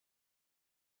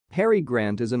Harry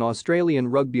Grant is an Australian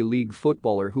rugby league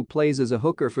footballer who plays as a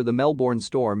hooker for the Melbourne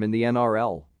Storm in the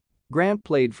NRL. Grant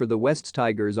played for the Wests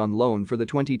Tigers on loan for the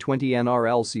 2020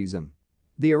 NRL season.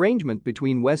 The arrangement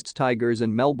between Wests Tigers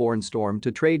and Melbourne Storm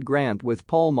to trade Grant with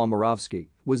Paul Momirovski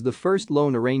was the first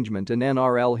loan arrangement in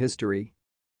NRL history.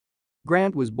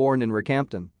 Grant was born in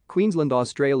Rockhampton, Queensland,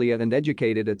 Australia and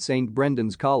educated at St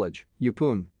Brendan's College,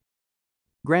 Yeppoon.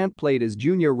 Grant played his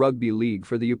junior rugby league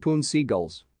for the Yeppoon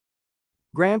Seagulls.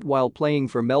 Grant, while playing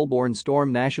for Melbourne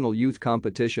Storm national youth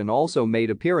competition, also made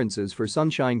appearances for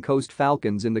Sunshine Coast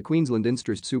Falcons in the Queensland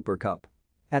Intrust Super Cup.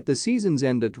 At the season's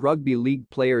end at Rugby League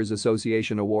Players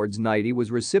Association Awards night, he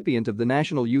was recipient of the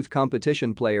National Youth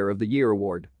Competition Player of the Year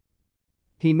award.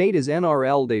 He made his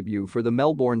NRL debut for the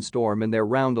Melbourne Storm in their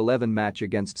Round 11 match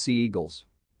against Sea Eagles.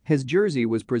 His jersey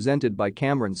was presented by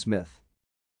Cameron Smith.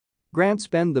 Grant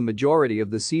spent the majority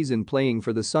of the season playing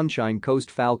for the Sunshine Coast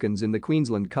Falcons in the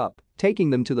Queensland Cup,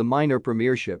 taking them to the minor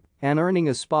premiership and earning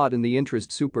a spot in the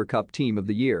Intrust Super Cup Team of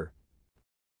the Year.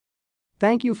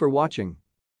 Thank you for watching.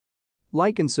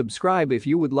 Like and subscribe if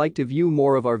you would like to view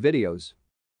more of our videos.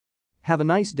 Have a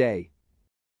nice day.